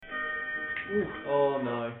Oh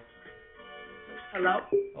no. Hello?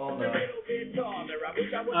 Oh no.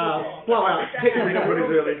 Blowout. Technically not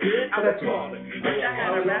really early. But that's all.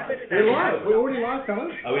 We're live. We're already live,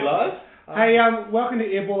 fellas. Are we live? Hey, welcome to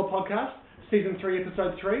Airballer Podcast, Season 3,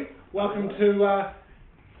 Episode 3. Welcome to our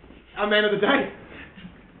man of the day.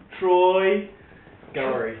 Troy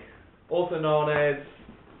Gullery, also known as.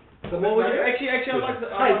 What would you actually? I'd like to.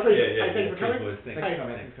 Thanks for coming. Thanks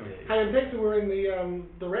for coming. Hey, and thanks for wearing the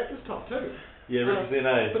Raptors top too. Yeah, represent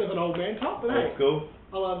A. Bit of an old man top, but Old hey, school.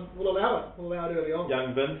 we'll allow it. We'll allow it early on.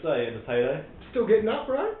 Young Vince, in his heyday. Still getting up,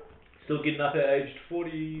 bro. Still getting up at aged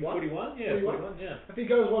 41? Yeah, 41, yeah. If he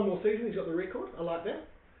goes one more season, he's got the record. I like that.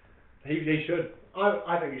 He should.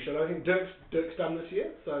 I think he should. I think Dirk's done this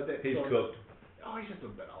year, so that's... He's cooked. Oh, he's just a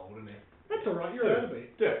bit old, isn't he? That's alright, you're allowed to be.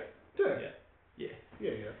 Dirk.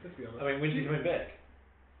 Yeah, let's be honest. I mean, when's he coming back?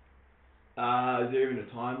 Is there even a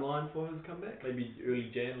timeline for his comeback? Maybe early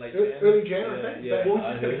Jan, late Jan? Early Jan, I think. Yeah. Well,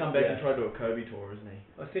 he's just going to come back and try to do a Kobe tour, isn't he?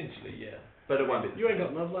 Essentially, yeah. But it won't be. You ain't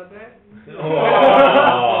got love like that.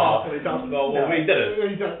 Oh. He doesn't. Well, we did it.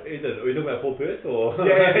 He does. He did it. Are we talking about Paul Perth or?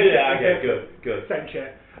 Yeah, okay, good. Same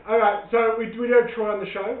chat. Alright, so we do have Troy on the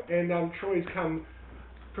show, and Troy's come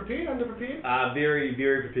prepared, underprepared? Very,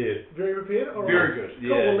 very prepared. Very prepared? Alright. Very good.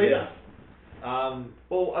 Cool, we'll lead us.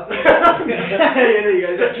 Well, I think. There you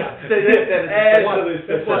go. That's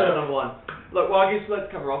question number one. Look, well, I guess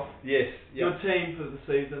let's cover off Yes. your team for the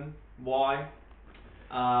season. Why?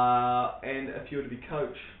 And if you were to be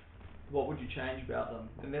coach, what would you change about them?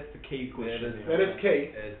 And that's the key question. That is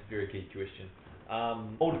key. It's a very key question.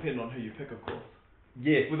 All depending on who you pick, of course.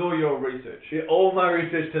 Yes. With all your research. Yeah, all my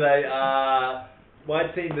research today. My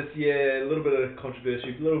team this year, a little bit of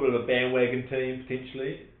controversy, a little bit of a bandwagon team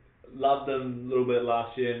potentially. Loved them a little bit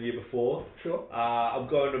last year and the year before. Sure. I'm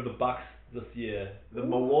going with the Bucks this year. The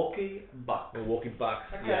Milwaukee Bucks. Milwaukee Bucks.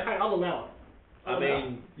 Okay, Yeah. hey, I'll allow it. I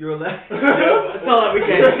mean, You're allowed. Yeah, It's not like we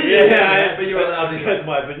can. yeah, but you're allowed to. That's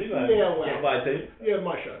my opinion. Yeah, well. It's my team. Yeah,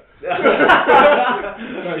 my show. Yeah.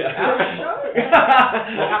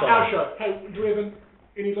 Our show. Hey, do we have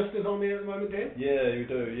any listeners on there at the moment, Dan? Yeah, you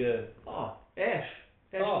do. Yeah. Oh, Ash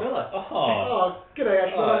Miller. Oh, g'day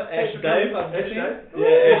Ash Miller. Ash Thanks for Dave. coming. Ash Dave.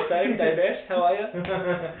 Yeah, Ash Dave Ash. How are you?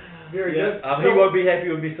 Very Yeah. good. He won't be happy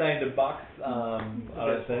with me saying the Bucks. I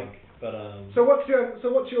don't think. But So what's your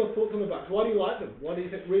thoughts on the Bucks? Why do you like them? Why do you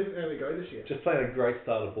think where do they go this year? just playing a great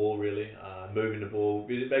style of ball, really. Moving the ball.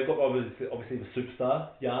 They've got obviously the superstar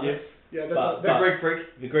Giannis. Yeah, But- The Greek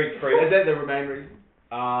freak. The Greek freak. Is that the main reason?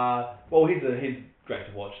 Well, he's great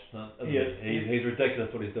to watch. Isn't He he? is. He's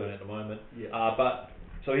ridiculous what he's doing at the moment. Yeah. But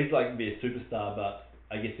so he's like be a superstar, but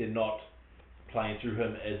I guess they're not playing through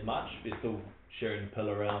him as much. They're still sharing the pill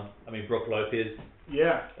around. I mean, Brook Lopez.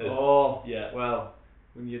 Yeah. Is, Oh, yeah. well,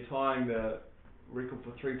 when you're tying the record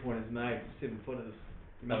for 3-pointers made, 7-footers,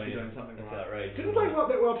 you must be doing something It's right. outrageous. Didn't play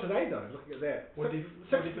that well today though. Looking at that. What do you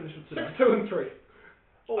finish with today? 6-2-3.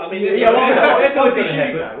 I mean, Yeah, well, that's always gonna going to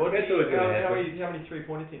happen. happen. That's always going to happen. How many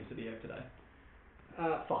 3-point attempts did he have today?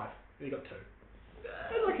 5. He got 2.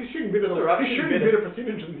 Like he's shooting better. All right, He's shooting better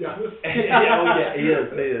percentage than Giannis. Yeah, he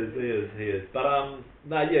is. But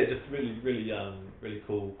just really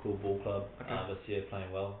cool ball club this year,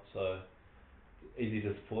 playing well. So easy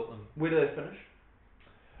to support them. Where do they finish?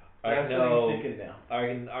 I reckon They're second now. I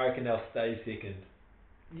reckon they'll stay second.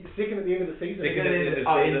 Second at the end of the season. Second at the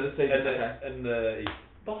end of the season, in the East.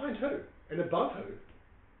 Behind who? And above who?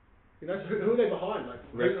 You know, who are they behind? Like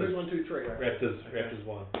Raptors. who's 1, 2, 3? Raptors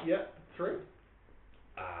won. Yeah, 3.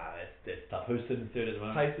 That's tough. Who's sitting third at the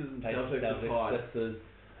moment? Pacers and Celtics are tied. Sixers.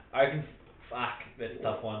 I reckon. Fuck, that's a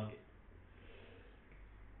tough one.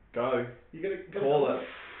 Go. You gotta Call it.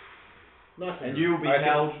 Nice. And you will be I reckon-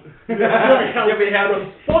 held. You'll be held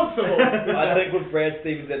responsible. I think with Brad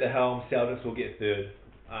Stevens at the helm, Celtics will get third.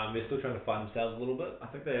 They're still trying to find themselves a little bit. I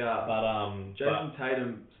think they are. But Jason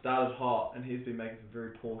Tatum started hot, and he's been making some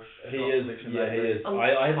very poor he shot is. selection Yeah, he lately. is.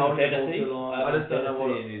 I haven't Holding had the to ball see. too long. I just don't know what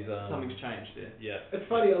something's Something's changed there. Yeah. It's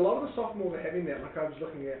funny, a lot of the sophomores are having that. Like I was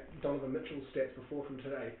looking at Donovan Mitchell's stats before from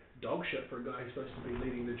today. Dog shit for a guy who's supposed to be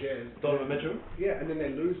leading the Jazz. Donovan Mitchell? Yeah, and then they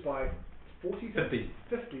lose by 40, 50.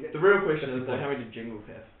 50. The real question is, how many did Jingles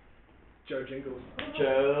have? Joe Jingles.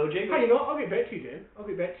 Joe Jingles. Hey, you know what? I'll get back to you, Dan. I'll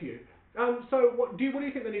get back to you. So what do you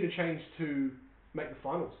think they need to change to make the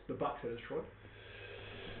finals? The Bucks, that is, Troy.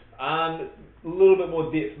 A little bit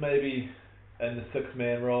more depth maybe in the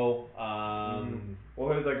 6-man role. Well,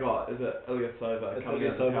 who have they got? Is it Ilyasova? It's coming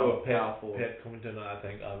out Ilyasova as or power forward? Pat Covington, I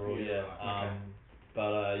think, overall, Yeah, yeah. okay.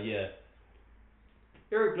 But yeah.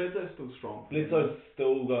 Eric Bledsoe's still strong. Bledsoe's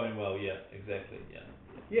still going well, yeah, exactly, yeah.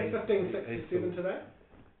 Yeah, 15, 6, he's 7 still- today.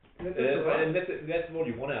 That's alright. And that's what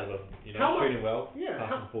you want out of him. You know, How much- shooting well, yeah,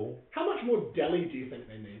 passing the ball. How much more deli do you think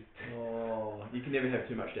they need? Oh, you can never have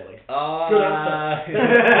too much deli. Good answer.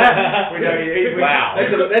 We know Wow.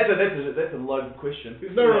 That's a loaded question.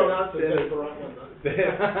 There's no wrong answer. That's the right one though.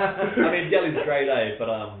 I mean, Deli's grade A, but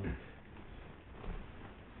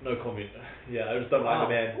no comment. Yeah, I just don't like the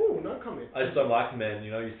man. Oh, no comment. I just don't like the man. You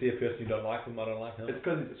know, you see a person you don't like them, I don't like him. It's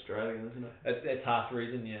because he's Australian, isn't it? It's half the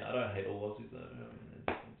reason. Yeah, I don't hate all Aussies though. I mean, it's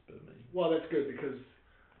a bit of me. Well, that's good because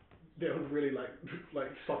that would really like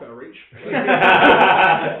stop our reach. We're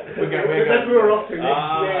That's going- where we're off to next.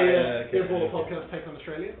 Okay, Therefore, the okay. podcast take on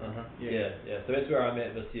Australia. Yeah. So that's where I'm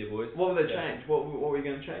at this year, boys. What will they Yeah. change? What were you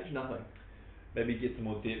going to change? Nothing. Maybe get some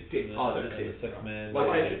more depth. Depth. In Oh, the, that's in the it. six man.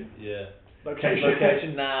 Location? Yeah.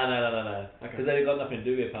 Location. Nah. Okay. Because they've got nothing to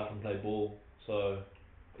do apart from play ball. So.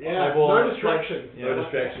 Yeah. Play ball, No distractions. No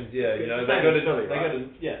distractions. Yeah. You know, Same they go as Philly,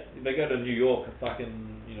 right? they go to New York and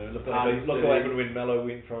fucking, you know, look what Party look City. what happened when Melo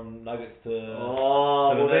went from Nuggets to.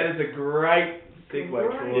 Oh, well, that is a great segue,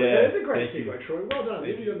 Right. Troy. Yeah. That is a great Thank you. segue, Troy. Well done.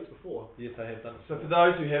 Thank You've you. done this before. Yes, I have done. So for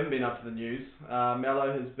those who haven't been up to the news, Melo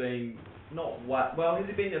has been well, has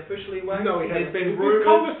he been officially waived? No, he There's hasn't. been There's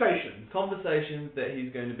rumours, conversations. that he's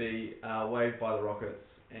going to be waived by the Rockets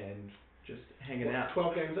and just hanging What, out.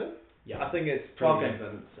 12 games in? Yeah, I think it's 12 pretty, games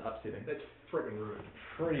in, it's upsetting. That's friggin' rude.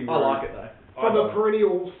 pretty. I like it though. From a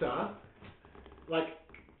perennial all-star, like,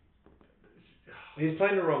 He's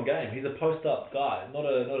playing the wrong game. He's a post-up guy, not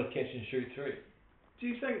a catch and shoot three. Do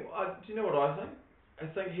you know what I think? I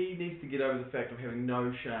think he needs to get over the fact of having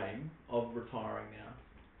no shame of retiring now.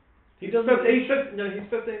 He He's doesn't. 15,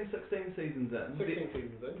 16 seasons in. 16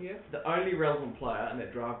 seasons in, yeah. The only relevant player in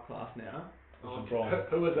that draft class now, Oh, LeBron.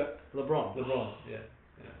 who is it? LeBron. Yeah.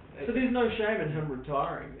 So there's no shame in him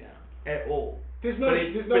retiring now at all. There's no, But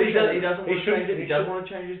he, there's no but he, does, he shame. doesn't He want to should- change it. he He doesn't should- want to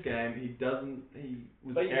change his game. He doesn't. He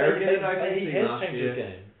was But arrogant in he OKC has last changed year. his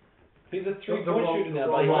game. He's a The three-point wrong- shooter now,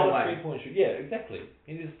 the but he's wrong not a way. three-point shooter. Yeah, exactly.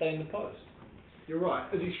 He needs to stay in the post. You're right.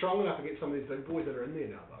 Is he strong enough against some of these big boys that are in there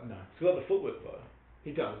now, though? No. He's got the footwork though.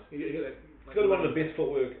 He does. He's got one of the best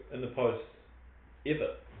footwork in the post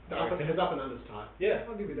ever. His up and under's tight. Yeah.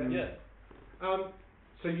 I'll give you that. Yeah.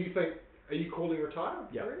 So you think, are you calling retire?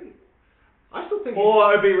 Yeah. Really? I still think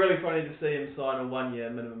Or it'd be really funny to see him sign a 1-year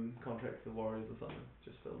minimum contract for the Warriors or something.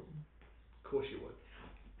 Just for. of course you would.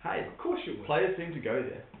 Hey, Of course you would. players seem to go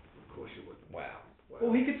there. Of course you would. Wow.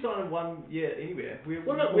 Well, he could sign a 1 year anywhere.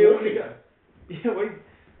 What about where would he Milwaukee? go? Yeah, we.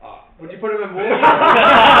 Ah. Would you put him in Milwaukee?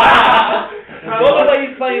 Not the way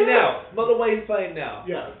he's playing now. Not the way he's playing now.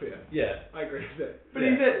 Yeah, fair. Yeah. I agree with that. But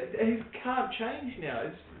he can't change now.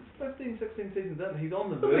 It's 15, 16 seasons in. He's on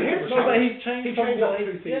the But verge. he of has No, but retiring. he's changed He from changed what up he-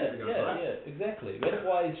 2 seasons ago, yeah, right? Yeah, exactly. That's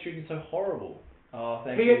why he's shooting so horrible. Oh,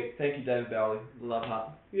 thank He- you, David Bowley. Love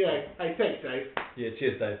heart. Yeah. Hey, thanks, Dave. Yeah,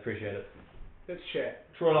 cheers, Dave. Appreciate it. Let's chat.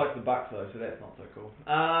 Troy likes the Bucks though, so that's not so cool. It's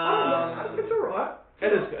alright.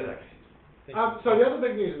 It is good. Okay. Thank you. So the other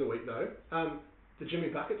big news of the week, though, the Jimmy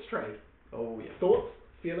Buckets trade. Oh yeah. Thoughts,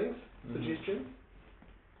 feelings, Mhm. suggestions?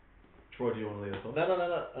 Troy, do you want to lead us off?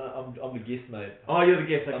 No. I'm the guest, mate. Oh, you're the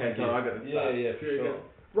guest. I'm Okay, the so guest. I got the Yeah, for Very sure. good.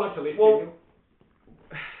 Right to left, Well- Daniel.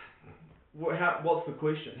 What's the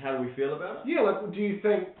question? How do we feel about it? Yeah, like, do you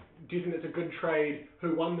think it's a good trade?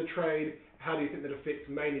 Who won the trade? How do you think that affects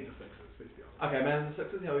mainly the Sixers? Let's be honest. Okay, man. The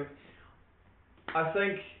Sixers. I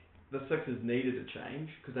think the Sixers needed a change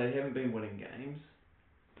because they haven't been winning games.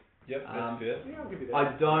 Yep, that's fair. Yeah, I'll give you that.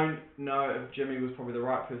 I don't know if Jimmy was probably the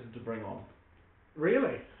right person to bring on.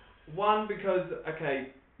 Really? One, because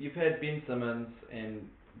you've had Ben Simmons and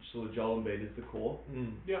sort of Joel Embiid as the core,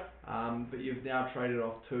 Yeah. but you've now traded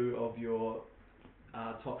off 2 of your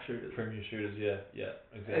top shooters, Premier shooters, yeah,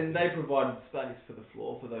 exactly. and they provided space for the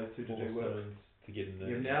floor for those 2 to Paul do work. Simmons to get in there.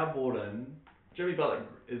 You've now brought in Jimmy Butler.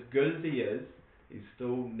 As good as he is, he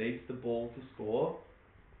still needs the ball to score,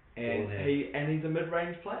 and Ball in hand. he's a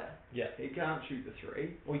mid-range player. Yeah. He can't shoot the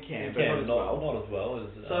 3. Well, he can, You but can, not as well. not as well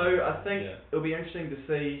as. So I think yeah. it'll be interesting to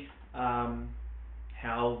see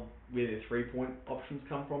where their 3-point options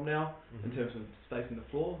come from now in Mhm. terms of spacing the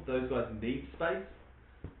floor. Those guys need space.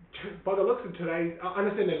 By the looks of today, I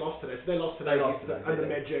understand they lost today. So they lost today They lost against today, the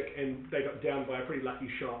they did. Magic, and they got down by a pretty lucky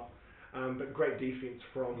shot. But great defense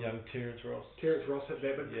from Young Terrence Ross. Terrence Ross hit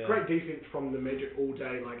that. But Yeah. great defense from the Magic all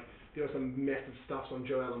day. Like there were some massive stuffs on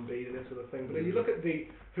Joel Embiid and that sort of thing. But then you look at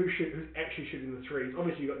who's actually shooting the threes.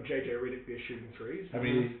 Obviously you got JJ Redick there shooting threes. How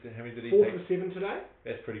many did he 4 take? for 7 today.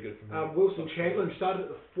 That's pretty good from him. Wilson Chandler, who started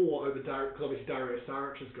at the 4 over because obviously Dario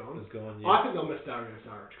Saric is gone. Is gone. I think they'll miss Dario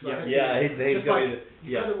Saric. Yeah, he's just going like, to.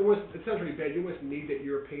 you kind of almost, it sounds really bad. You almost need that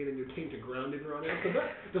European in your team to ground everyone else a bit.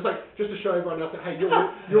 Just to show everyone else that hey, you're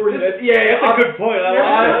really. That's a good point. I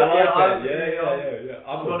like that. Yeah.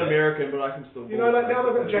 I'm not American, but I can still. You know, like now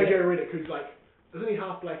they've got JJ Redick, who's like, isn't he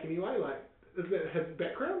half black anyway? Like, isn't that his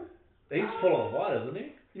background? He's full on white, isn't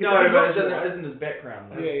he? No, but isn't his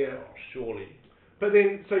background though. Yeah. Oh, surely. But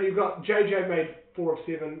then, so you've got JJ made 4 of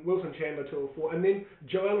 7, Wilson Chandler 2 of 4, and then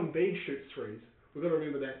Joel Embiid shoots threes. We've got to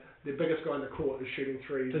remember that the biggest guy in the court is shooting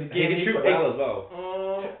threes. He can shoot well as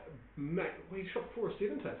well. Mate, he shot 4 of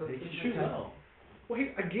 7 today. He can shoot well. Well, he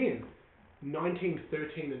again, 19,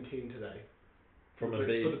 13, and 10 today. From for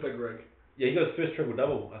Embiid. the big rig. Yeah, he got his first triple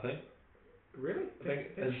double, I think. Really? I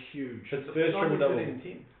think That's huge. His first triple double.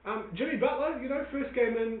 Jimmy Butler, first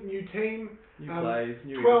game in, new team. New plays,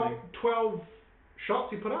 new 12 shots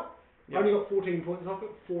he put up. Yep. Only got 14 points off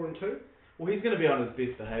it, 4 and 2. Well, he's going to be on his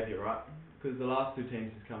best behaviour, right? Because the last 2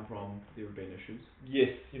 teams he's come from, there have been issues. Yes,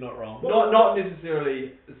 you're not wrong. Not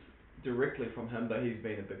necessarily directly from him, but he's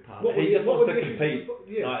been a big part of it. He just wants to compete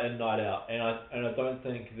Yeah. night in, night out, and I don't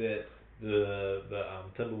think that the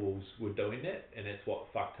Timberwolves were doing that, and that's what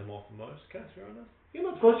fucked him off the most. Can I swear on this?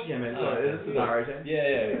 Of course you can, man. It's a direct.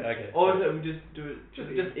 Yeah, okay. Or is it we just do it just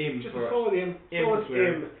M Just for a solid M. M Solid for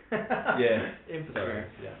swearing. Yeah. M for Sorry. swearing.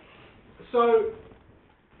 Yeah. So,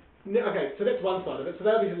 okay, so that's one side of it. So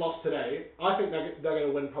they'll be lost today. I think they're going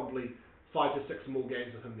to win probably 5 to 6 more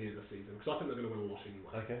games with him there this season, because I think they're going to win a lot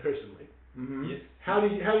anyway. Okay. Personally. Mm-hmm. Yes. How do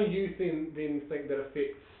you then think that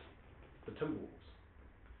affects the Timberwolves?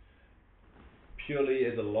 Purely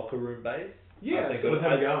as a locker room base. Yeah, I think with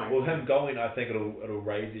him going. With him going, I think it'll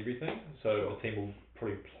raise everything. So Sure. the team will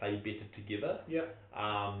probably play better together. Yeah.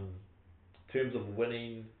 In terms of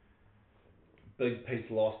winning, big piece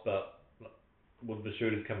lost, but with the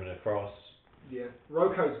shooters coming across. Yeah.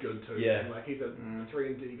 Roko's good too. Yeah. Like he's a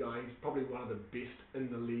 3-and-D guy. He's probably one of the best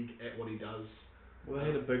in the league at what he does. Well, they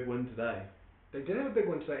had a big win today. They did have a big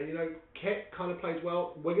one today, and Cat kind of plays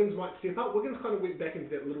well. Wiggins might step up. Wiggins kind of went back into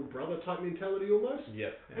that little brother type mentality almost.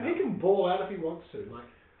 Yep. And he can ball out if he wants to. Like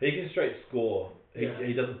He can straight score. Yeah.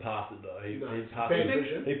 He doesn't pass it though. He bad passes.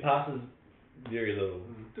 vision. He passes very little.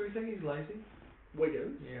 Do we think he's lazy?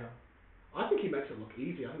 Wiggins. Yeah. I think he makes it look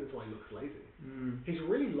easy. I think that's why he looks lazy. Mm. He's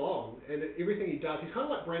really long, and everything he does, he's kind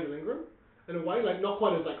of like Brandon Ingram in a way, like not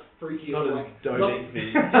quite as like freaky Not as as like doting.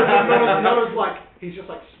 not as like he's just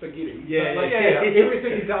like spaghetti. Yeah, but, like, yeah.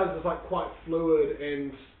 everything he does is like quite fluid,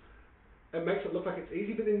 and it makes it look like it's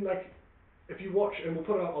easy. But then like if you watch, and I'll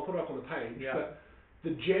put it up on the page. Yeah. But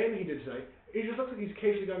the jam he did today, it just looks like he's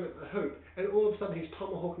casually going at the hoop, and all of a sudden he's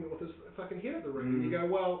tomahawking it with his fucking head at the ring, and you go,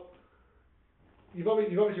 well, you've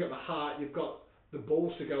obviously got the heart, you've got the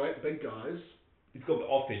balls to go at the big guys. He's got the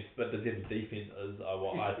offense, but does he have the defense?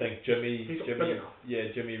 I think Jimmy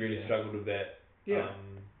really struggled with that. Yeah.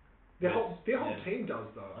 Their whole yeah. team does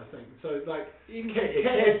though, I think. So like Even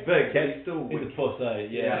Cat's big, Cat's he's still He's weak. a puss,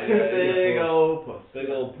 eh? Big old puss. Big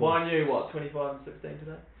old puss. Mind you, what, 25 and 16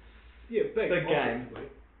 today? big game.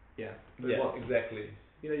 offensively. Yeah. Yeah, exactly.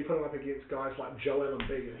 You put him up against guys like Joel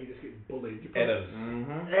Embiid and he just gets bullied. Adams.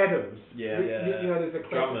 Adams. Yeah. There's a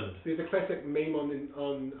classic, Drummond. There's a classic meme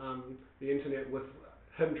on the internet with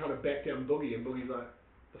him trying to back down Boogie, and Boogie's like,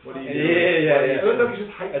 the What fuck? are you doing? Yeah. It looks like he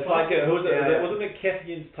just hates It's like fighting. wasn't it Cass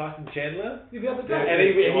against Tyson Chandler? Yeah, the other day. And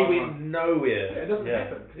he went nowhere. Yeah, it doesn't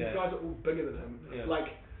happen. These guys are all bigger than him. Yeah.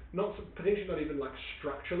 Like, potentially not even like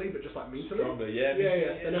structurally, but just like mentally. Stronger, yeah.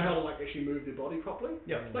 They know how to like actually move their body properly.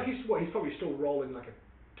 Yeah. Like he's probably still rolling like a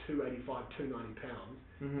 285, 290 pounds.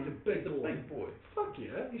 He's a big boy. Big boy. Fuck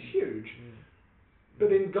yeah, he's huge. But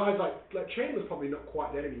then guys like Chandler's probably not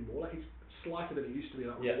quite that anymore. Like he's slighter than he used to be.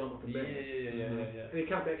 Like with one off the bat. Yeah. And you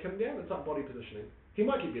can't back him down. It's like body positioning. He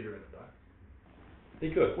might get better at it though. He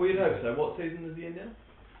could. Well, you'd hope so. What season is he in now?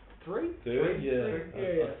 3? Third, yeah.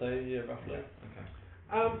 Yeah. I'd say, yeah, roughly. Okay.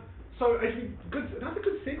 So actually, another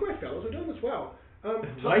good segue, fellas. We're doing this well.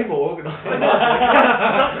 Way more organised.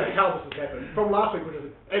 Nothing else has happened from last week, which is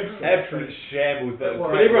Absolute shambles, but Well,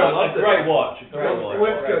 everyone loved it. great watch. Well,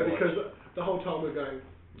 that's good because the whole time we're going,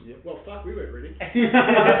 well, fuck, we weren't ready.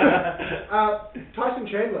 Tyson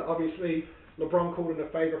Chandler, obviously, LeBron called in a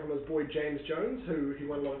favour from his boy James Jones, who he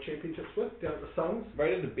won a lot of championships with down at the Suns.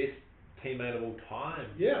 Rated the best teammate of all time.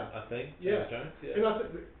 Yeah. I think. Yeah. James Jones. Yeah. And I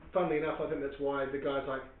think funnily enough, I think that's why the guys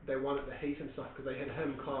like they won at the Heat and stuff because they had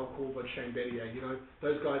him, Kyle Korver, Shane Battier. You know,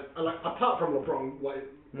 those guys are like apart from LeBron, Wade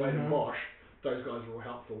and Bosh, those guys were all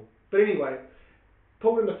helpful. But anyway,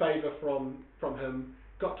 pulled in the favour from him.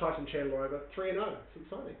 Got Tyson Chandler over 3-0. It's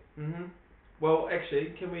exciting. Well,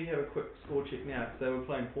 actually, can we have a quick score check now? Because they were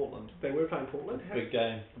playing Portland. They were playing Portland. Big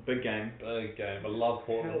game. Big game. Big game. I love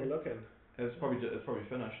How are we Portland. looking? It's probably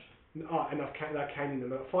finished. Oh, and that came in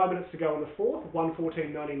about 5 minutes to go in the fourth.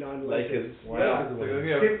 114.99 Lakers. Wow. Yeah. So Lakers we're win.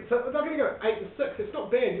 gonna go- So they're going to go 8-6. It's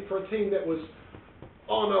not bad for a team that was.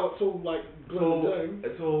 Oh no, it's all like gloom and doom.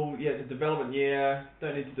 It's all the development year.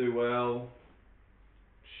 Don't need to do well.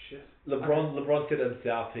 Shit. LeBron said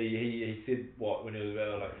himself. He said what when he was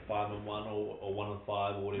about like 5-1 or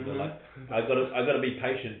 1-5 or whatever. Like I gotta be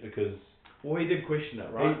patient because. Well, he did question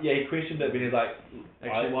it, right? He questioned it, but he's like,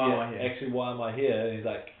 Actually, why am I here? Actually, why am I here? And he's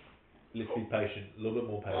like, let's be patient, a little bit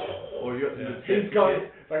more patient. Or you got some good He's stats going. to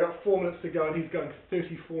They got 4 minutes to go, and he's going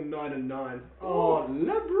 34-9-9. Oh,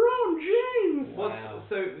 LeBron James! Wow.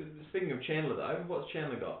 So speaking of Chandler though, what's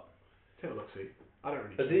Chandler got? Have a look, see. I don't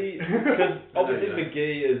really. Is care. he? Because obviously you don't.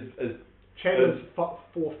 McGee is Chandler's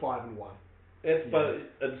 4-5-1. but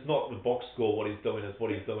it's not the box score. What he's doing is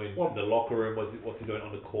what he's doing Well- in the locker room. What's he doing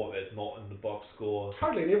on the court? That's not in the box score.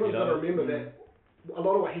 Totally, and everyone's You know? got to remember that a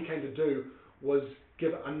lot of what he came to do was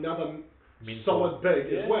give another Mentor. solid big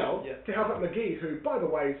as Yeah, well yeah. to help out McGee, who, by the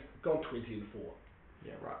way, has gone 20-4.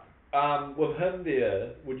 Yeah, right. With him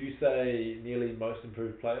there, would you say nearly most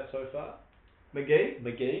improved player so far? McGee?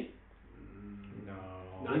 McGee? No,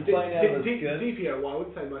 He's playing out of his skin. DPO, well, I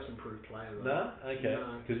wouldn't say most improved player. Though. No? Okay.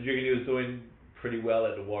 No. Because you reckon he was doing pretty well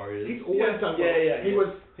at the Warriors? He's always done well. Yeah. He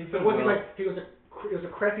was. He But did was he well. like? He was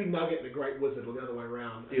a crappy Nugget and a great Wizard, or the other way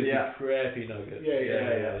around. He was Yeah. a crappy nugget.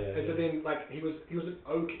 And so then, like, he was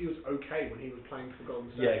okay when he was playing for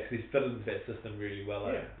Golden State. Yeah, because he's fit into that system really well.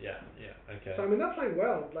 Yeah. Yeah. Okay. So I mean, they're playing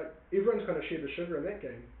well. Like everyone's kind of shared the sugar in that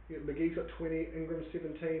game. McGee's got 20, Ingram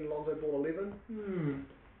 17, Lonzo Ball 11.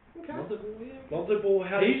 Okay. Lonzo Ball,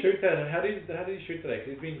 how did he shoot that? How did he shoot that?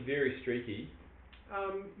 'Cause he's been very streaky.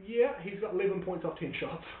 Yeah, he's got 11 points off 10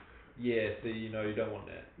 shots. Yeah, so you don't want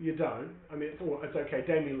that. You don't. I mean, it's okay.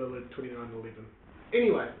 Damian Lillard 29-11.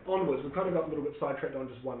 Anyway, onwards. We've kind of got a little bit sidetracked on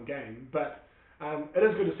just one game, but it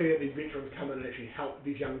is good to see that these veterans come in and actually help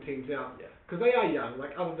these young teams out. Yeah. Because they are young.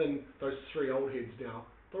 Like other than those three old heads now,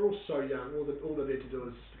 they're all so young. All they're there to do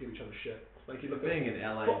is just give each other shit. Like you look Being at in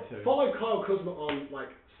LA too. follow Kyle Kuzma on like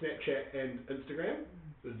Snapchat and Instagram.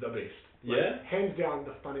 Is the best. Like, Yeah? hands down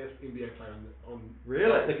the funniest NBA player on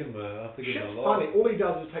Really? I have to give him a Shit's lot. funny. All he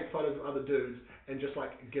does is take photos of other dudes and just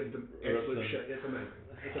like give them Rip absolute them. shit. It's amazing.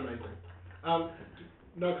 It's amazing.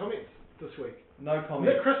 No comments this week. No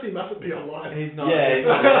comment. Nick Christie mustn't be online. He's not.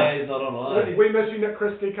 He's not online. We miss you, Nick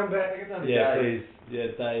Christie. Come back. Yeah, please. Yeah,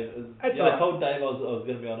 Dave. It's I alright. told Dave I was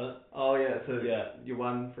going to be on it. Oh yeah, so Yeah. your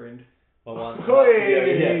one friend. My one.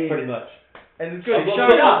 Hey! Yeah, pretty much. And it's good. I've He got-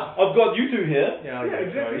 showed up. I've got you two here. Yeah, Yeah,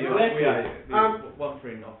 exactly. Sorry, we are Exactly. one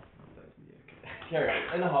friend off. Carry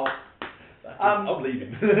on. In the hole. I'm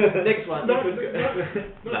leaving. Next one. No, This was good.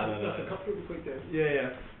 No. That's a comfortable quick day. Yeah.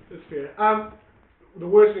 It's fair. The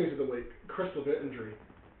worst news of the week: Chris LeVert injury.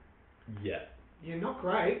 Yeah. Yeah, not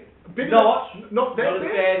great. Not not that Not as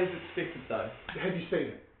bad. bad as expected though. Have you seen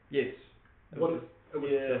it? Yes. What is? It was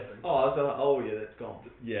Yeah. disgusting. Oh yeah, that's gone.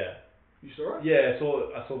 Yeah. You saw it? Yeah, I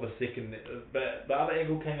saw the second, but the other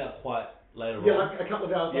angle came out quite later Yeah, on. like a couple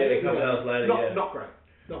of hours Yeah, later. a couple of hours later, Not, yeah. not great.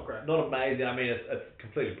 Not great. Not amazing. I mean, it's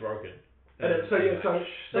completely broken. So yeah, so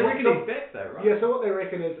They reckon so- he's back though, right? yeah, so what they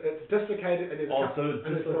reckon is it's dislocated and there's Oh, a so it's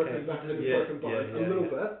and there's broken, dislocated. and there's Yeah, broken bone yeah, a little yeah.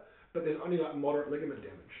 bit, but there's only like moderate ligament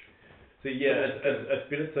damage. So yeah, it's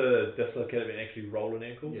better to dislocate it than actually roll an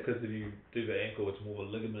ankle, Yeah. because if you do the ankle, it's more of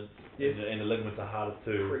a ligament, Yes. and the ligaments are harder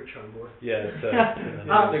to. Preach, homeboy. Yeah. To,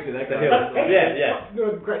 Look at that to guy. heal. Yeah.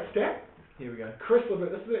 No, great stat. Here we go. Chris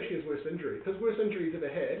LeVert, this is actually his worst injury. His worst injury he's ever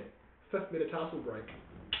had, 5th metatarsal break.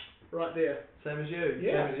 Right there. Same as you.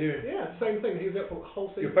 Yeah. Same as you. Yeah, same thing. He was out for the whole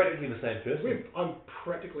season. You're practically the same person. I'm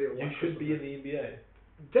practically a You white should be Chris in the NBA. LeVert.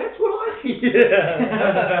 That's what I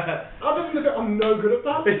Yeah. Other than the fact I'm no good at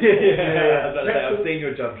basketball. Yeah. That's I've a- seen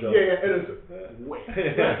your jump shot. Yeah, it is wet.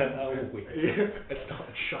 Oh, wait. Yeah, it's not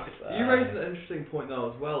shite. You raised an interesting point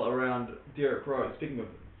though as well around Derrick Rose. Speaking of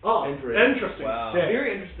Oh, injury. interesting. Wow. Yeah.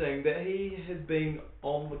 Very interesting that he has been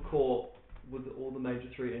on the court with all the major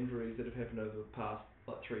 3 injuries that have happened over the past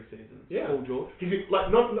like 3 seasons. Yeah. Paul George. He's been,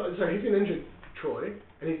 like so he's been injured, Troy,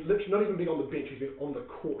 and he's literally not even been on the bench. He's been on the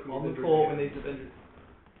court when On he's the injured. court when he's injured.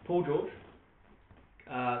 Paul George.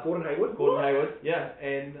 Gordon Hayward. Gordon Hayward. Yeah,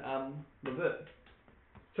 and LeVert.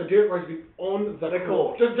 So Derrick Rose has been on the The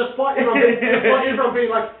court. court. Despite everyone being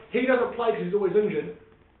like, he doesn't play because he's always injured.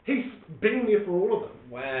 He's been there for all of them.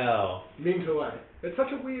 Wow. Mental, eh? It's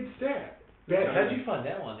such a weird stat. How'd you find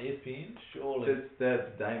that one? ESPN? Surely. That's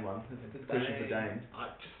the Dane one. It's a question for Dane.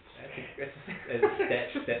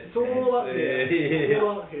 It's all up here. Yeah.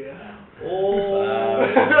 All up here.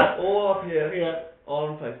 All up here. Yeah.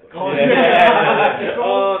 On Facebook. Oh, Yeah. It's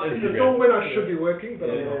all, On it's Instagram. all when I should be working, but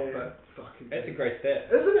I'm Yeah. not. But fucking. That's a great stat.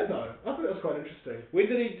 Isn't it though? I thought that was quite interesting. When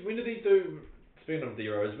did he do? Speaking of the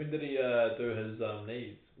Euros, when did he do his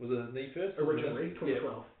knees? Was it his knee first? Originally, Yeah.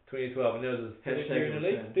 2012. 2012, and that was his third Hashtag year in the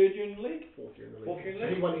league. return. Third year in the league. Fourth year in the league. Fourth year in the So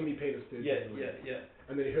league? he won MVP in his third year Yeah, in the league. yeah.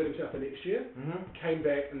 And then he hurt himself the next year. Mm-hmm. Came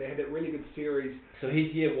back and they had that really good series. So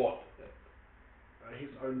he's year what? His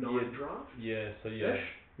 09 Yeah. draft. Yeah. So yeah. Ish.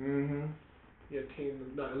 Mm-hmm. Yeah,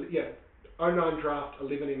 09 draft,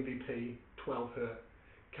 11 MVP, 12 hurt.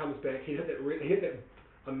 Comes back. He hit that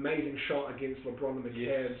amazing shot against LeBron and the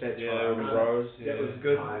Cavs. That's Yeah, right. with Rose. That Yeah. was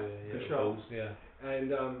good. Yeah, Good yeah, shot. Bulls, yeah.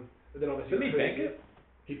 And then obviously Didn't he bank it?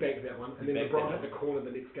 He banked that one, and He then banked LeBron that hit the corner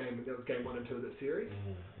the next game, and that was game 1 and 2 of that series.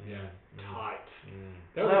 Yeah. Tight. Mm.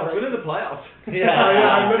 That was Wow, a good great. in the playoffs. Yeah. Oh,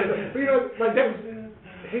 yeah, I missed it. But you know, like that was,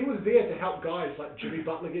 he was there to help guys like Jimmy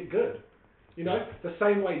Butler get good. You know, the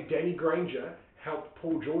same way Danny Granger helped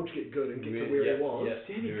Paul George get good and get to where he was.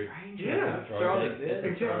 Yeah. Danny Very- Granger. Yeah. Throw it there.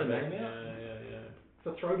 Exactly. Throw the Yeah, name yeah, out. It's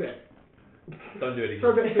a throwback. Don't do it again.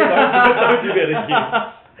 Throwback. Don't do that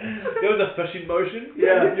again. There was a fishing motion.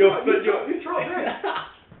 Yeah. you throw it back.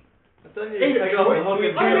 I don't Eat it, take off the Troy. hook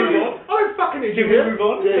and I move don't- on. I don't fucking need you Can we here. move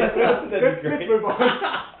on? Yeah, That'd be let's great. move on.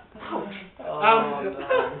 Ouch.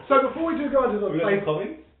 No. So before we do go into the We got play, some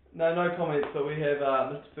comments? No comments, but we have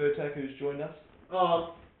Mr. Furtak who's joined us.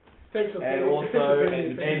 thanks for And being- also thanks for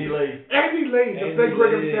being Andy here. Lee. Andy Lee, the big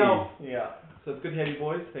rig himself. Yeah. So it's good to have you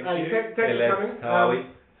boys. Thank Hey, you. thanks Hey, for lads. coming. How are we?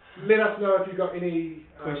 Let us know if you've got any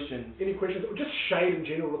Questions. any questions, or just shade in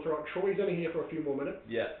general to throw at Troy. He's only here for a few more minutes.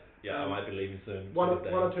 Yeah. I might be leaving soon. One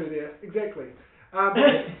Today. or two there, exactly.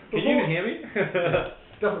 Can you even hear me?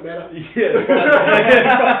 Doesn't matter.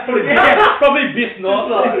 Yeah. Probably best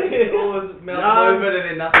not. Always mouth movement and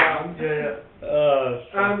then nothing.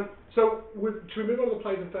 Yeah. So should we move on to the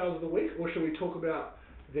plays and fails of the week, or should we talk about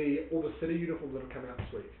all the City uniforms that have come out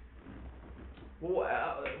this week?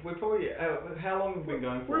 Well, we're probably. How long have we been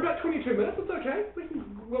going for? We're about 22 minutes. It's okay. We can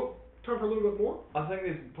time for a little bit more, I think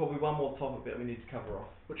there's probably one more topic that we need to cover off.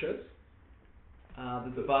 which is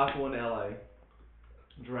The debacle in LA.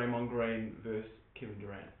 Draymond Green versus Kevin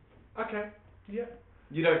Durant. okay. Yeah.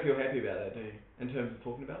 You don't feel happy about that, do you? In terms of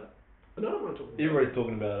talking about it? I don't want to talk about Everybody's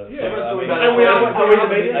talking about it. Yeah, So, everyone's I talking mean, about it. And we are Are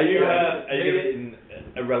the media. Are you Media. in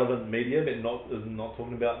irrelevant media that is not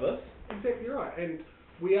talking about this? Exactly right. And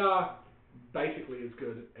we are basically as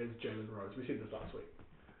good as Jalen Rose. We said this last week.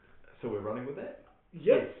 So we're running with that?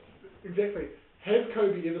 Yes, exactly. Has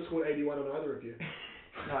Kobe ever scored 81 on either of you?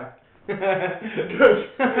 No. Good.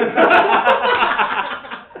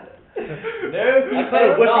 No. I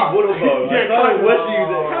kind of wish he would have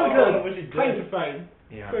though. I kind of wish he did. Claim to fame.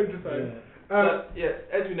 Yeah. Claim to fame. But, yeah,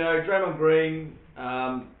 as we know, Draymond Green,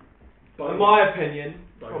 Both- in my opinion,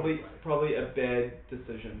 both probably ways. probably a bad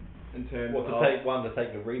decision in terms What, of to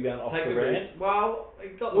take the rebound off take the Durant? well, he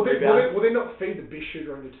got the Will they rebound. not feed the best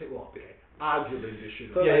shooter on the team? Well, arguably the best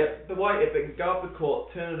shooter. Yeah, the way if they can go up the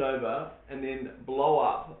court, turn it over, and then blow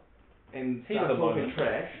up and He's start the talking moment.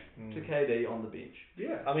 trash Mm. to KD on the bench.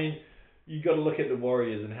 Yeah. I mean, you got to look at the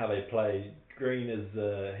Warriors and how they play. Green is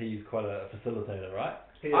he's quite a facilitator, right?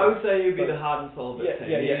 Yeah. I would say he'd be But- the heart and soul of that team.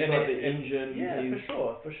 He's and like the and- engine. Yeah, he's,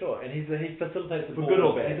 for sure. And he facilitates the For ball. good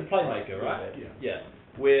or bad. He's a playmaker, Right. right? Yeah. Yeah.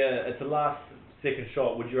 Where it's the last second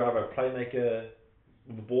shot, would you rather a playmaker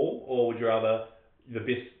with the ball, or would you rather the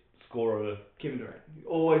best scorer? Kevin Durant.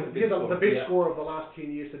 Always the He's best the scorer. best Yeah. scorer of the last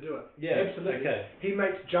 10 years to do it. Yeah, Absolutely. okay. He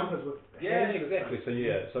makes jumpers with Yeah, hands in his exactly.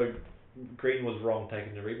 face. So Green was wrong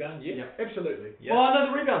taking the rebound. Yeah. Yeah. Absolutely. Yeah. Well,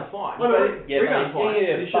 no, the rebound's fine. Oh, no, But yeah, rebound's but- fine.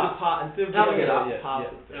 yeah, He should but- have instead of Outlet, giving it up, yeah, pass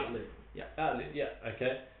yeah. it. Outlet. Yeah.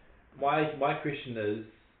 Okay. My question is,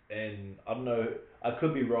 and I don't know, I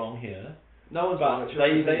could be wrong here, No one's wrong. but It's your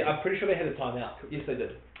they opinion. I'm pretty sure they had a timeout. Yes, they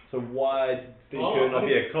did. So why did Oh, you not I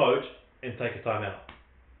be a coach and take a timeout?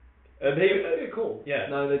 Yeah, cool. Yeah.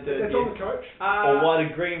 No, they did. That's yes. on the coach. Or why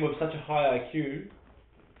did Green with such a high IQ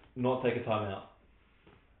not take a timeout?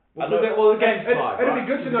 Well, I know- the game's It'd tied. be right?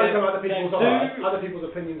 good to The know game- some other people's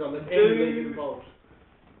opinions on this and do- the league involved.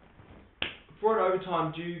 For an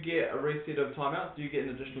overtime, do you get a reset of timeouts? Do you get an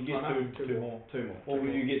additional You get timeout? two more. Two more. Or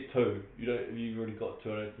would you get two? You don't. If you've already got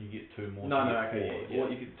two, you get two more. No, so you no, get okay. four, Yeah. Or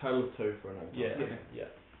you get a total of two for an overtime. Yeah. Okay. Yeah.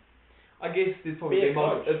 I guess there's probably Be a been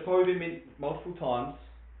coach. it's probably been multiple times.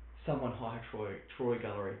 Someone hire Troy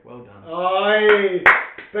Gallery. Well done. Oi!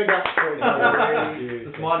 Big ups for you.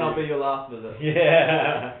 This might not be your last visit.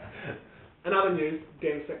 Yeah. Another news,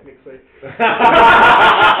 Dan's sick next week. Day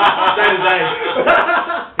to day.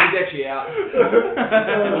 He's actually out.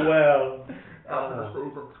 Well.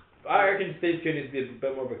 Oh, I reckon Steve Kerr needs to be a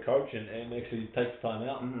bit more of a coach and actually take the time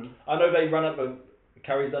out. Mm-hmm. I know they run up,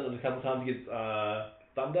 Curry's done it a couple of times against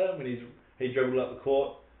Thunder when he dribbled up the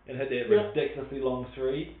court and hit that ridiculously long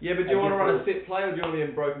three. Yeah, but do you want to run a set play or do you want to be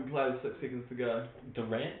in broken play with 6 seconds to go?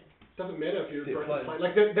 Durant? Doesn't matter if you're Set broken play. play.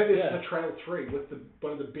 Like that is a trail 3 with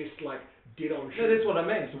one of the best dead on No, shooters. that's what I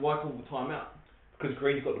meant. So why call the timeout? Because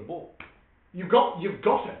Green's got the ball. You've got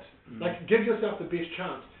it. Like give yourself the best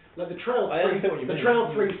chance. Like the trail I 3, understand what you the mean.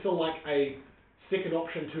 trail 3 is still like a second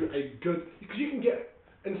option to a good, because you can get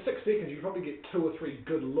in 6 seconds you can probably get 2 or 3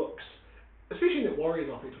 good looks, especially in that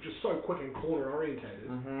Warriors offense, which is so quick and corner orientated.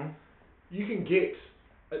 Mm-hmm. You can get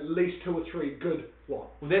at least 2 or 3 good.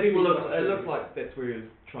 Well, it looks like that's where he was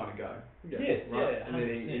trying to go. Yeah. Yes, Right? yeah. And then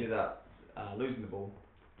he 100%. ended up losing the ball.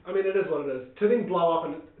 I mean, it is what it is. To then blow up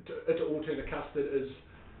and it to all turn to custard is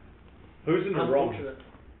Who's in the wrong? unfortunate.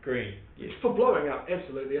 Green. Yes. For blowing up,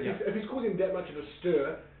 absolutely. If he's causing that much of a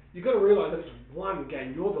stir, you've got to realise that it's one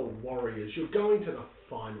game. You're the Warriors. You're going to the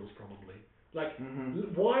finals probably. Like,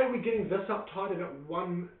 why are we getting this uptight in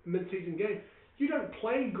one mid-season game? You don't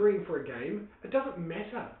play Green for a game. It doesn't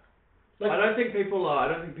matter. Like, I don't think people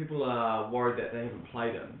are worried that they haven't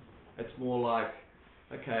played him. It's more like,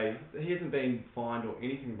 okay, he hasn't been fined or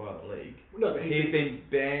anything by the league. No, but He's been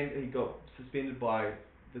banned. He got suspended by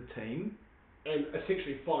the team and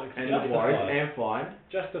essentially fined. and the Warriors and fined.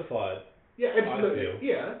 Justified. Yeah, absolutely. I feel.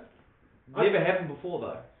 Yeah. Never happened before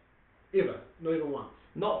though. Ever. Not even once.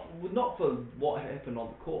 Not for what happened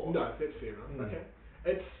on the court. No, that's fair enough. Okay.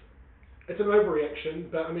 It's an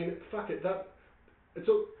overreaction, but I mean, fuck it. It's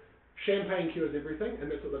all champagne cures everything,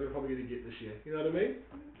 and that's what they're probably going to get this year. You know what I mean?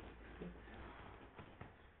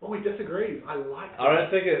 Oh, he disagrees. I like that.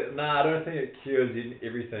 I don't think it cures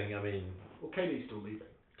everything. I mean, Well, KD's still leaving.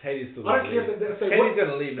 Katie's still I don't care leaving. if they Katie's going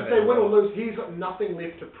to leave no If they matter win or what. lose, he's got nothing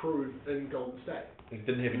left to prove in Golden State. He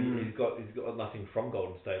didn't have any. He's got nothing from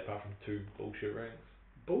Golden State apart from 2 bullshit rings.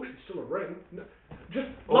 Bullshit, still a ring. No, just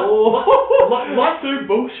like two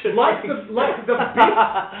bullshit. like the best.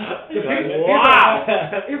 The best Wow.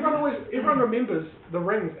 everyone remembers the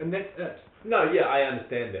rings, and that's it. No, yeah, I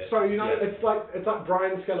understand that. So you know, yeah. it's like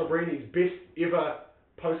Brian Scalabrini's best ever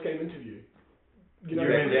post game interview. You know,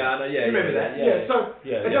 remember Yeah, I know. Yeah, You remember yeah, that? Yeah. So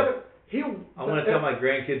Yeah, it yeah. doesn't. He'll. I'm going to tell my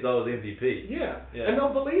grandkids I was MVP. Yeah, Yeah. and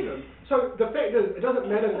they'll believe him. So the fact is, it doesn't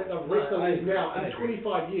matter that the rest of I these now, agree. in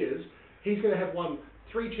 25 years, he's going to have won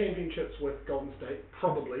 3 championships with Golden State,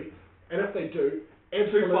 probably. And if they do, 2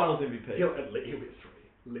 absolutely, finals MVP. he'll be at 3.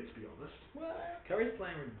 Let's be honest. Well, Curry's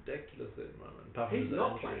playing ridiculous at the moment. Apart from He's his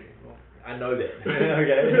not injury. playing. Well, I know that.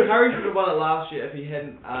 Okay. Curry should have won it last year if he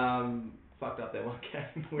hadn't fucked up that one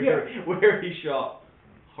game where he shot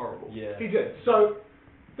horrible. Yeah. He did. So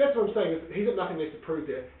that's what I'm saying. Is he's got nothing left to prove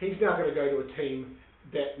there. He's now going to go to a team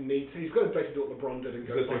that needs. He's got to basically do what LeBron did and He's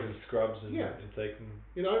go got to take find. some scrubs and take them.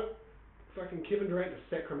 You know, fucking Kevin Durant to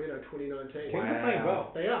Sacramento 2019. Kings are playing well.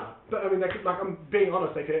 They are, but I mean, they could, like, I'm being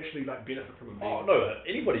honest, they could actually benefit from him. Oh no,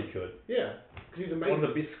 anybody could. Yeah, because he's amazing. One of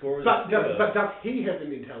the best scorers. But ever. does he have the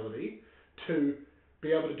mentality to be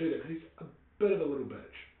able to do that? Because he's a bit of a little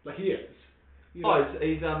bitch. Like he is. You know?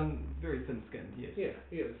 He's very thin-skinned. Yes. Yeah,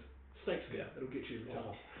 he is. Snake skin. Yeah. It'll get you every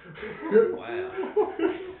time. Wow.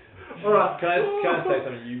 All right. Can I say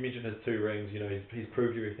something? You mentioned his 2 rings. You know, he's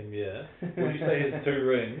proved everything there. Would you say his 2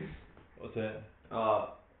 rings? What's that?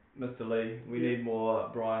 Mr. Lee, we need more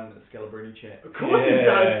Brian Scalabrine chat. Of course he does.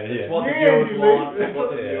 Yeah. It's what the Yeah, viewers you want. leave. It's what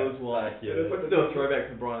the Yeah. viewers want. Yeah. Let's do a throwback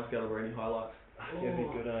to Brian Scalabrine highlights. That'd be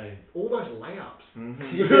good, eh? All those layups.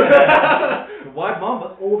 The White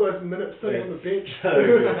Mamba. All those minutes sitting on the bench.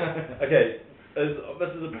 Okay, this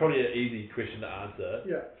is probably an easy question to answer.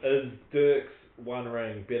 Yeah. Is Dirk's 1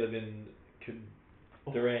 ring better than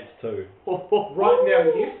Durant's 2? Right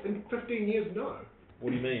now, yes. In 15 years, no. What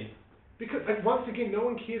do you mean? Because, and once again, no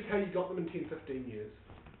one cares how you got them in 10, 15 years.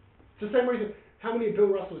 It's the same reason. How many of Bill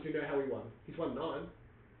Russells do you know how he won? He's won 9.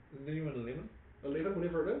 Did he win 11? 11,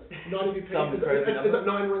 whatever it is. 9 MVP. Some Is crazy it number.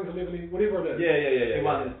 9 rings, 11, whatever it is. Yeah. He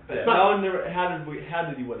won. Yeah. But no one never, how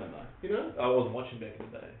did he win it though? You know? I wasn't watching back in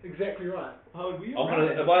the day. Exactly right. Oh, were you I'm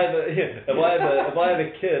around gonna, then? if I have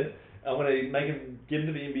a kid, I'm gonna make him get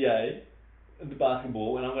into the NBA, into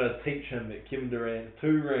basketball, and I'm gonna teach him that Kevin Durant's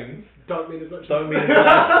 2 rings Don't mean as much don't mean as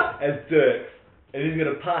much as Dirk's, and he's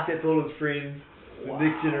gonna pass that to all his friends. The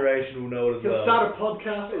next generation will know it as He'll well. start a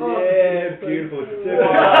podcast. Yeah, beautiful.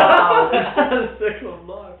 Wow. Circle of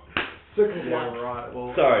life. Circle of Yeah, life. right.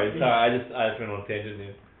 Well, Sorry, I just went on a tangent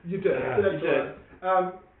there. You did. Ah, That's you did.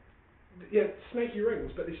 right. Yeah, snaky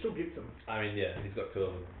rings, but he still gets them. I mean, yeah, he's got two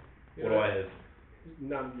of them. You What know? do I have?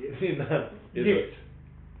 None yet. None. Is Yet. it?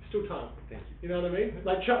 Still time. Thank you. You know what I mean?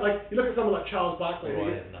 Like you look at someone like Charles Barkley, Oh,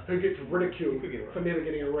 who, I have nothing. who gets ridiculed He could get a ring. for never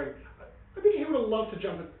getting a ring. I bet he would have loved to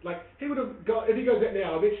jump at, like, he would have got, if he goes out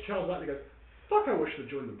now, I bet you Charles Barkley goes, fuck, I wish I'd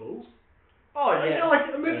joined the Bulls. Oh You know, yeah.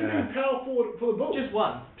 like, imagine being power forward for the Bulls. Just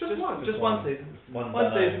one. Just one. Just one season. One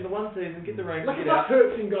Season. The one season. Get the ring. Like, Get it's like out.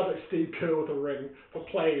 hurt seeing guys like Steve Kerr with a ring for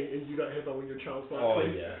playing and you don't have one when you're Charles Oh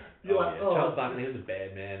Barkley. yeah. You're like, yeah. oh. Charles Barkley was a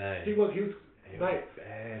bad man, eh? He was, He was mate,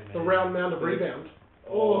 bad man. the round mound of rebound.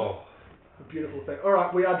 Oh. A beautiful thing.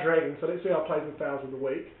 Alright, we are dragging, so let's see our plays and fails of the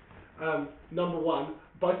week. Number one,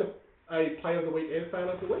 both a play of the week and fail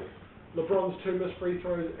of the week. LeBron's 2 missed free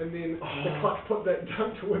throws and then the clutch put that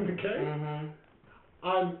dunk to win the game. Mhm.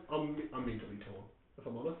 I'm mentally torn, if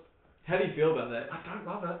I'm honest. How do you feel about that? I don't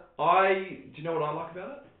love it. Do you know what I like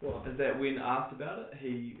about it? What? Is that when asked about it,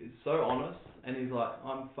 he is so honest and he's like,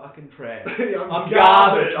 I'm fucking trash. Yeah, I'm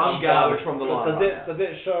garbage. I'm Garbage. garbage from the line. Does right that now. does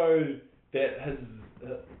that show that his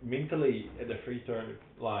mentally at the free throw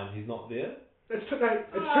line he's not there? It's too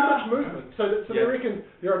much movement. So they Yeah. reckon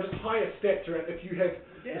there are just higher stats around if you have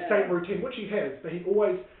the same routine, which he has, but he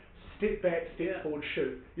always step back, step forward,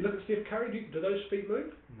 shoot. You look at Steph Curry, do those feet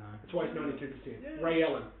move? No. That's why he's 92%. Yeah. Ray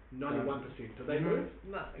Allen, 91%. Do they Mhm. move?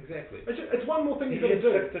 No, exactly. It's one more thing He you've got had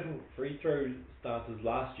to do. 6 different free throw starters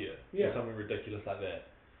last year. Yeah. Or something ridiculous like that.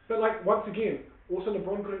 But like once again, also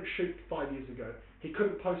LeBron couldn't shoot 5 years ago. He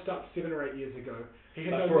couldn't post up 7 or 8 years ago. He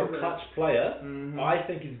had But no for a leverage. clutch player, Mhm. I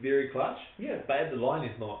think he's very clutch. Yeah, But at the line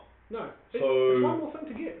he's not. no. So- It's one more thing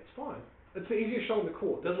to get. It's fine. It's the easiest shot on the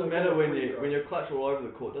court. Doesn't It's like matter all when free you throws. when you're clutch all over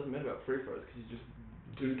the court. Doesn't matter about free throws because you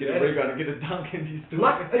just get Yeah. a rebound and get a dunk and you still.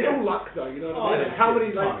 Luck, it's all luck though, you know what Oh, I mean? yeah, How yeah,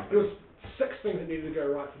 many, like, timing. there was 6 things that needed to go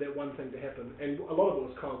right for that one thing to happen, and a lot of it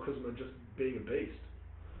was Kyle Kuzma just being a beast.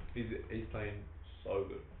 He's playing so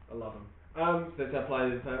good. I love him. Um, That's our play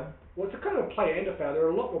and fail. well, it's a kind of a play and a foul. There are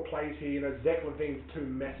a lot more plays here, you know, Zach Levine's 2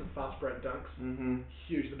 massive fast break dunks, Mhm.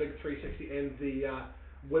 huge, the big 360, and the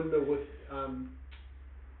windmill with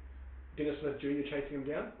Dennis Smith Jr. chasing him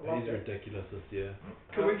down. I love He's that. ridiculous this year.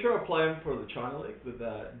 Could we throw a play in for the China League with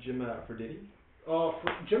Jimmer Fredette? Oh,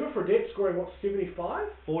 Jimmer Fredette scoring, what, 75?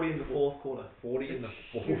 40 in the fourth quarter. 40 in the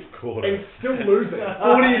Huge. fourth quarter. And still losing.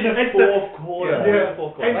 40 in the fourth quarter. Yeah.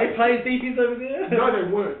 Fourth quarter. And- They play defense over there. No,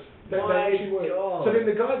 they weren't. They My actually weren't. God. So then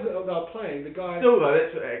the guys that they were playing, the guy... Still though,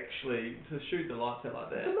 that's actually to shoot the lights out like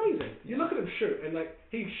that. It's amazing. You look at him shoot, and like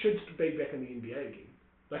he should be back in the NBA again.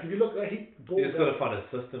 Like if you look, like, he balled He's got to out. find a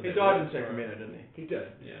system. He that died in works. Sacramento, didn't he? He did.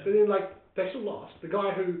 Yeah. But then like they still lost. The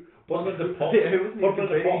guy who Put him in the pot. Yeah, he wasn't Put him in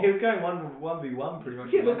the competing. pot. He was going one v one pretty much.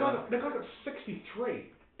 yeah, the guy got 63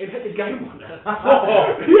 and hit the game on it. Oh.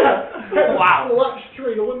 Yeah. Wow. Clutch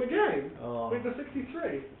 3 to win the game. Oh, With the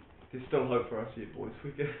 63. there's still hope for us yet, boys.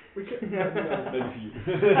 We can. We could. Maybe for you.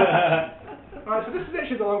 Alright, so this is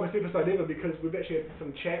actually the longest episode ever because we've actually had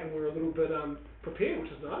some chat and we're a little bit prepared,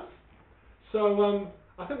 which is nice. So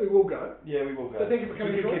I think we will go. Yeah, we will go. So thank you for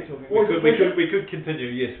coming, We Sean. could keep talking. Well, We could continue.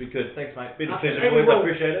 Yes, we could. Thanks, mate. Been a And pleasure, we boys. I will.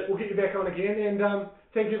 appreciate it. We'll get you back on again and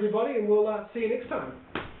thank you everybody and we'll see you next time.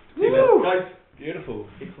 See you, Woo! guys. Beautiful.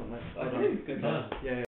 Excellent, mate. Thank Well you. done. Good time. Yeah.